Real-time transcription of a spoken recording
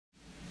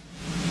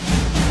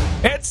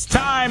It's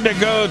time to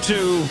go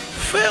to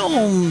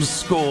film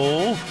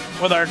school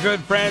with our good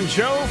friend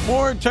Joe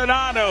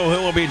Fortunato,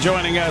 who will be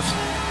joining us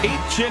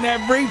each and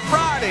every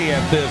Friday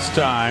at this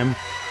time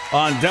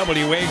on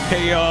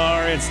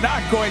WAKR. It's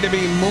not going to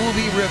be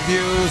movie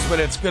reviews, but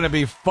it's going to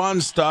be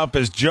fun stuff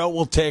as Joe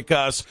will take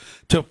us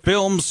to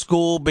film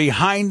school,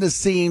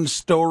 behind-the-scenes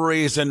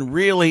stories, and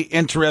really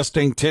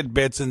interesting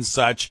tidbits and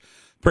such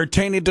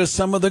pertaining to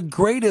some of the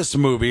greatest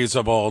movies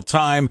of all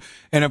time.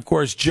 And, of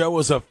course, Joe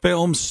is a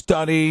film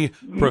study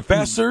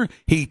professor.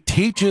 He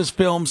teaches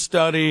film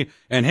study,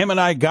 and him and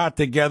I got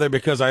together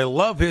because I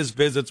love his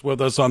visits with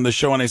us on the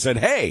show, and I said,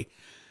 hey,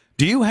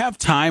 do you have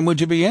time?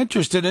 Would you be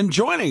interested in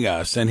joining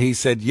us? And he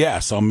said,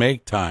 yes, I'll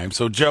make time.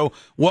 So, Joe,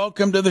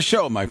 welcome to the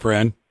show, my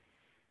friend.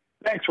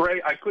 Thanks, Ray.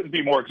 I couldn't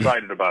be more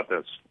excited about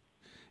this.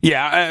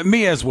 Yeah,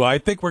 me as well. I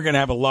think we're going to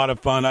have a lot of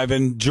fun. I've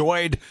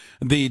enjoyed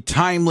the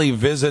timely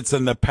visits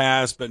in the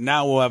past, but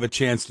now we'll have a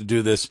chance to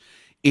do this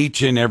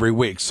each and every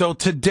week. So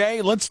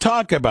today, let's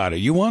talk about it.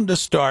 You wanted to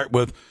start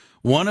with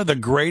one of the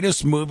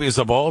greatest movies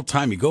of all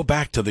time. You go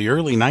back to the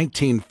early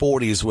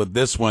 1940s with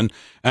this one,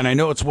 and I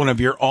know it's one of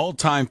your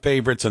all-time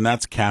favorites, and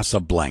that's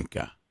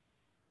Casablanca.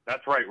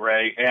 That's right,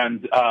 Ray.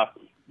 And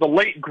the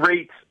late,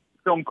 great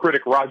film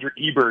critic Roger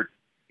Ebert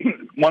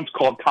once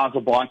called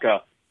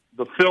Casablanca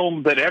the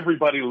film that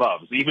everybody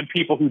loves, even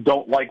people who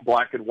don't like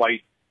black and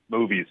white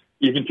movies,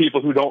 even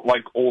people who don't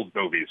like old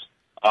movies.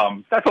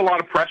 That's a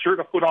lot of pressure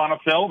to put on a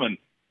film,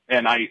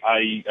 and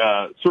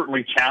I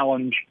certainly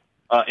challenge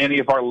any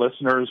of our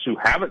listeners who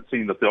haven't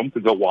seen the film to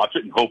go watch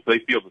it and hope they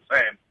feel the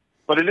same.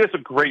 But it is a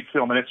great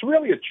film, and it's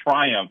really a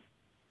triumph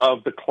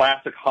of the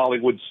classic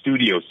Hollywood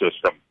studio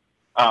system,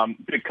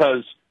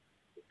 because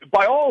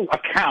by all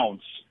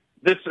accounts,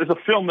 this is a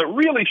film that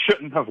really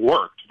shouldn't have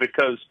worked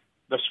because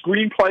the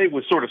screenplay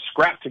was sort of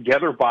scrapped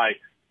together by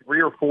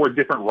 3 or 4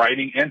 different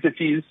writing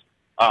entities,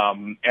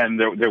 and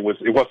it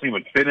wasn't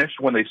even finished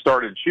when they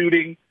started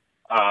shooting.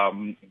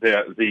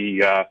 It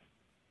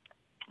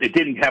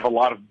didn't have a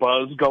lot of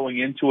buzz going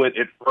into it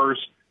at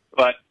first,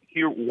 but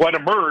what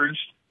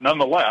emerged,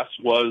 nonetheless,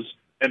 was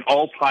an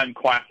all-time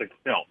classic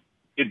film.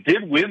 It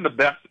did win the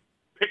Best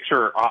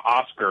Picture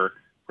Oscar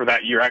for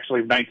that year,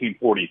 actually,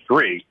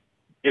 1943.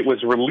 It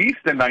was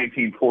released in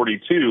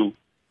 1942.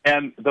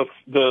 And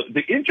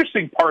the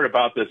interesting part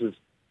about this is,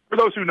 for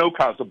those who know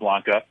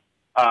Casablanca,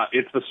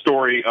 it's the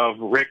story of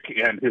Rick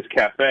and his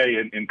cafe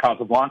in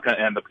Casablanca,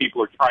 and the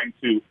people are trying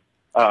to,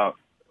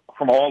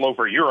 from all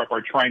over Europe,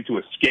 are trying to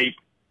escape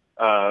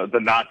the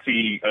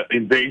Nazi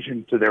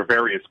invasion to their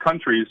various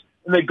countries,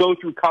 and they go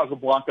through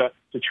Casablanca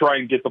to try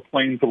and get the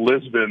plane to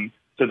Lisbon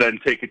to then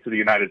take it to the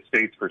United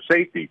States for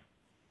safety.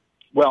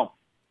 Well,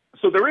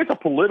 so there is a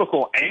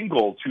political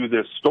angle to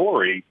this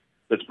story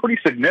that's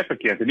pretty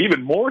significant, and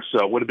even more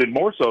so, would have been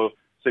more so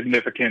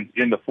significant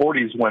in the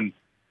 40s when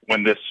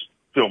this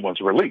film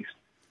was released.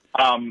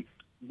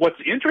 What's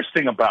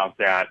interesting about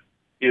that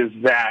is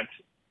that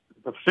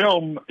the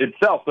film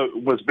itself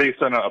was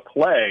based on a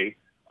play,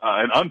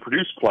 an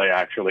unproduced play,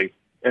 actually,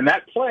 and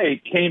that play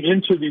came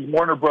into the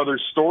Warner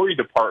Brothers story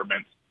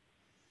department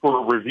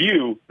for a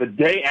review the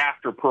day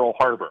after Pearl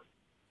Harbor.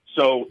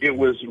 So it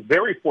was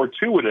very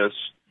fortuitous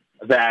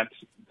that,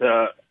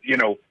 that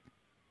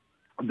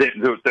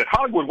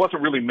Hollywood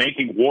wasn't really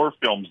making war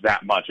films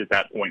that much at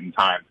that point in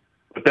time.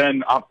 But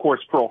then, of course,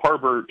 Pearl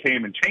Harbor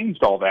came and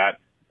changed all that,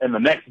 and the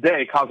next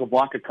day,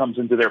 Casablanca comes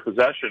into their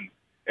possession,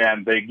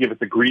 and they give it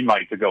the green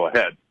light to go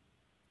ahead.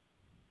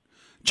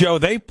 Joe,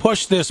 they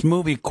pushed this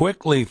movie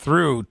quickly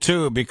through,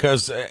 too,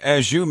 because,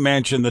 as you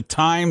mentioned, the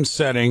time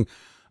setting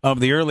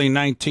of the early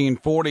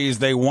 1940s,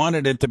 they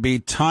wanted it to be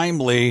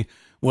timely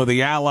with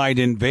the Allied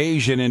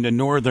invasion into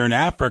northern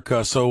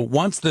Africa. So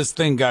once this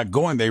thing got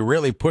going, they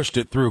really pushed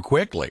it through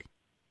quickly.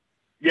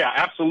 Yeah,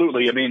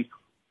 absolutely. I mean,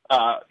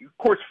 of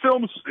course,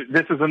 films,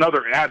 this is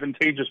another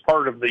advantageous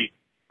part of the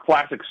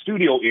classic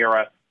studio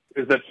era,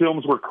 is that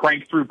films were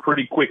cranked through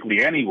pretty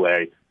quickly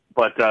anyway.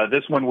 But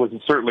this one was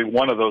certainly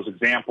one of those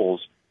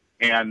examples.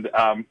 And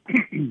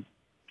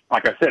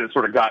like I said, it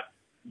sort of got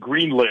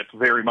greenlit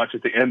very much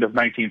at the end of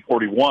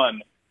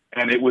 1941.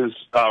 And it was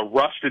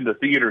rushed into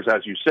theaters,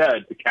 as you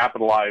said, to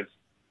capitalize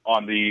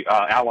on the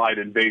Allied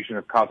invasion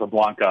of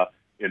Casablanca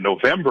in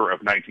November of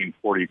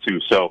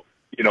 1942. So,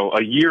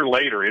 a year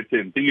later, it's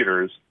in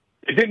theaters.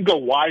 It didn't go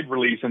wide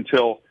release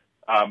until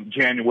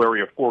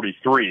January of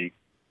 43.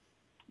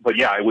 But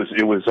yeah, it was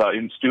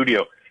in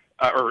studio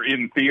or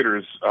in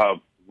theaters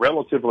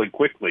relatively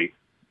quickly.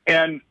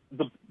 And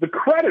the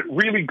credit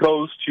really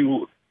goes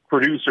to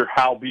producer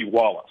Hal B.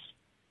 Wallace.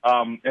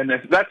 And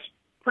that's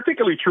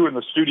particularly true in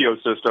the studio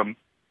system,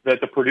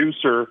 that the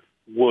producer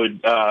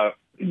would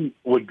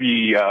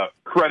be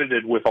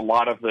credited with a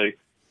lot of the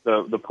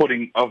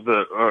putting of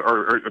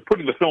or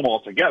putting the film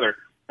all together.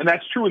 And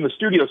that's true in the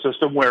studio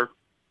system, where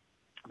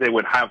they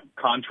would have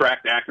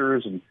contract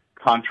actors and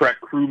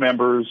contract crew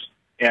members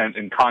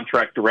and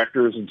contract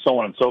directors and so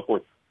on and so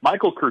forth.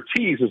 Michael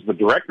Curtiz is the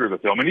director of the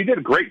film, and he did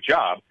a great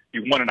job. He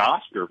won an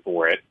Oscar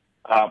for it.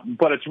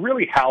 But it's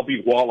really Hal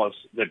B. Wallace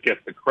that gets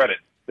the credit.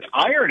 The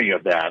irony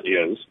of that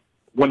is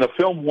when the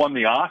film won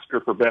the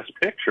Oscar for Best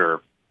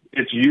Picture,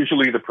 it's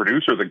usually the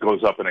producer that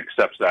goes up and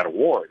accepts that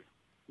award.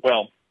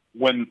 Well,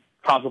 when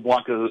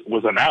Casablanca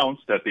was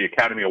announced at the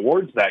Academy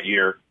Awards that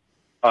year,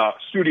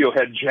 studio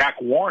head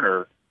Jack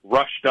Warner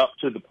rushed up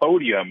to the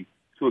podium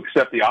to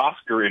accept the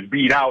Oscar and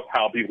beat out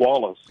Hal B.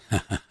 Wallace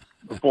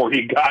before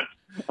he got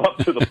up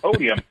to the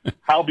podium.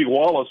 Hal B.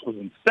 Wallace was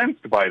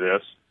incensed by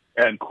this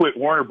and quit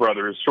Warner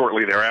Brothers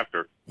shortly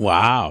thereafter.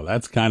 Wow,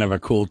 that's kind of a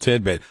cool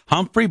tidbit.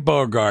 Humphrey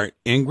Bogart,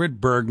 Ingrid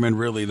Bergman,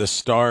 really the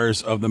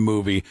stars of the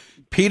movie.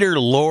 Peter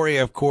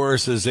Lorre, of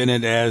course, is in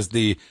it as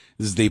the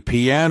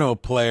piano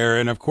player.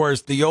 And, of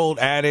course, the old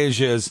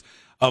adage is,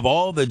 of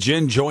all the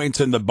gin joints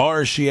and the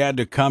bars she had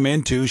to come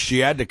into, she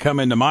had to come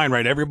into mine,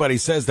 right? Everybody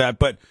says that.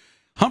 But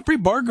Humphrey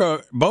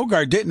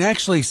Bogart didn't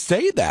actually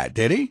say that,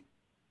 did he?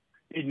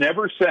 He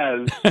never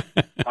says,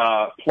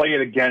 play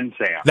it again,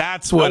 Sam.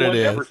 That's what it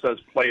is. Never says,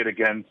 play it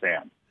again,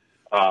 Sam.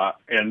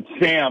 And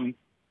Sam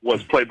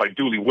was played by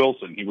Dooley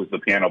Wilson. He was the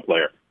piano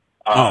player.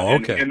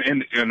 Okay.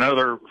 And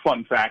another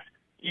fun fact,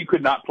 he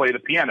could not play the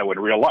piano in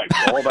real life.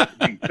 All that's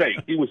being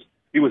fake.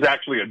 He was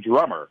actually a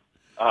drummer.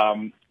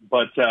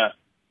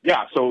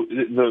 Yeah, so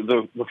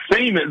the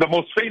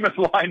most famous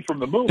line from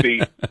the movie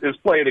is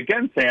 "Play it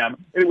again,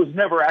 Sam." It was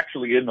never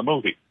actually in the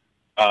movie.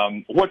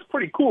 What's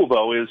pretty cool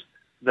though is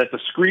that the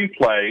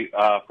screenplay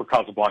for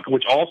Casablanca,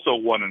 which also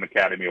won an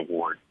Academy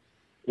Award,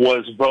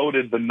 was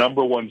voted the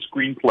 #1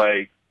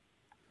 screenplay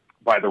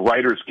by the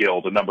Writers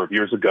Guild a number of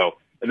years ago,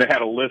 and they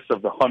had a list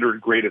of the 100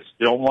 greatest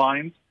film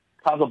lines.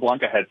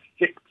 Casablanca had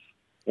 6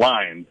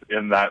 lines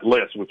in that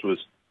list, which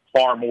was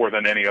far more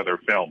than any other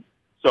film.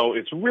 So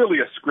it's really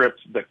a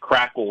script that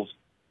crackles.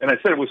 And I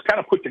said it was kind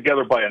of put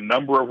together by a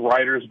number of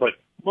writers, but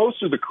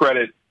most of the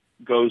credit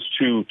goes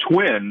to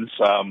twins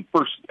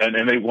first,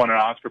 and they won an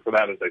Oscar for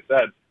that, as I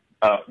said,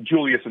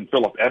 Julius and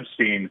Philip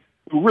Epstein,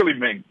 who really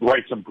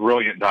write some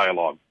brilliant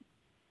dialogue.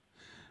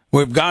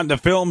 We've gone to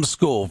film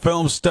school,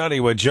 film study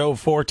with Joe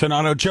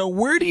Fortunato. Joe,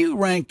 where do you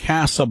rank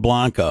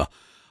Casablanca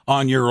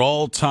on your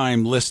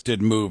all-time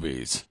listed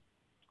movies?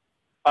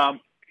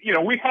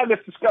 We had this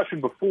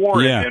discussion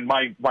before, yeah. and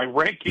my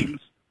rankings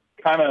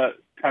kind of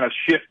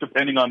shift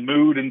depending on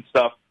mood and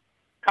stuff.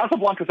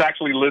 Casablanca is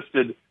actually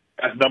listed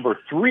as number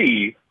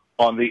 3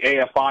 on the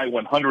AFI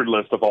 100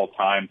 list of all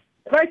time,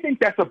 and I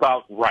think that's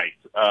about right.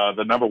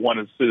 The number 1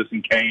 is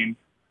Citizen Kane,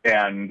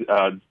 and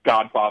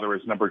Godfather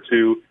is number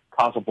 2.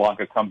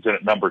 Casablanca comes in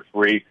at number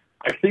 3.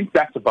 I think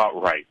that's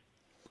about right.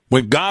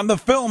 We've gone to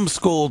film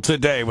school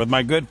today with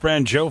my good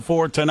friend Joe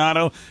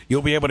Fortunato.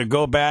 You'll be able to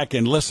go back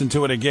and listen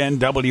to it again,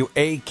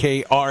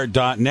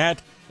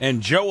 WAKR.net.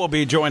 And Joe will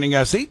be joining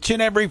us each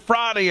and every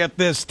Friday at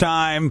this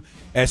time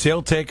as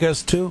he'll take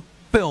us to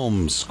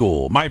film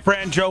school. My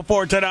friend Joe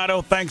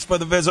Fortunato, thanks for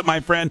the visit,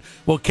 my friend.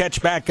 We'll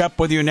catch back up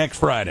with you next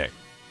Friday.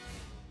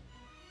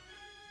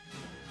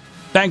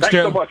 Thanks,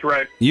 Joe. Thanks so much,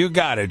 Ray. You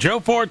got it. Joe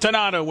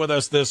Fortunato with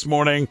us this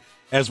morning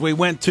as we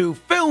went to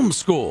film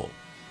school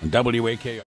on WAKR.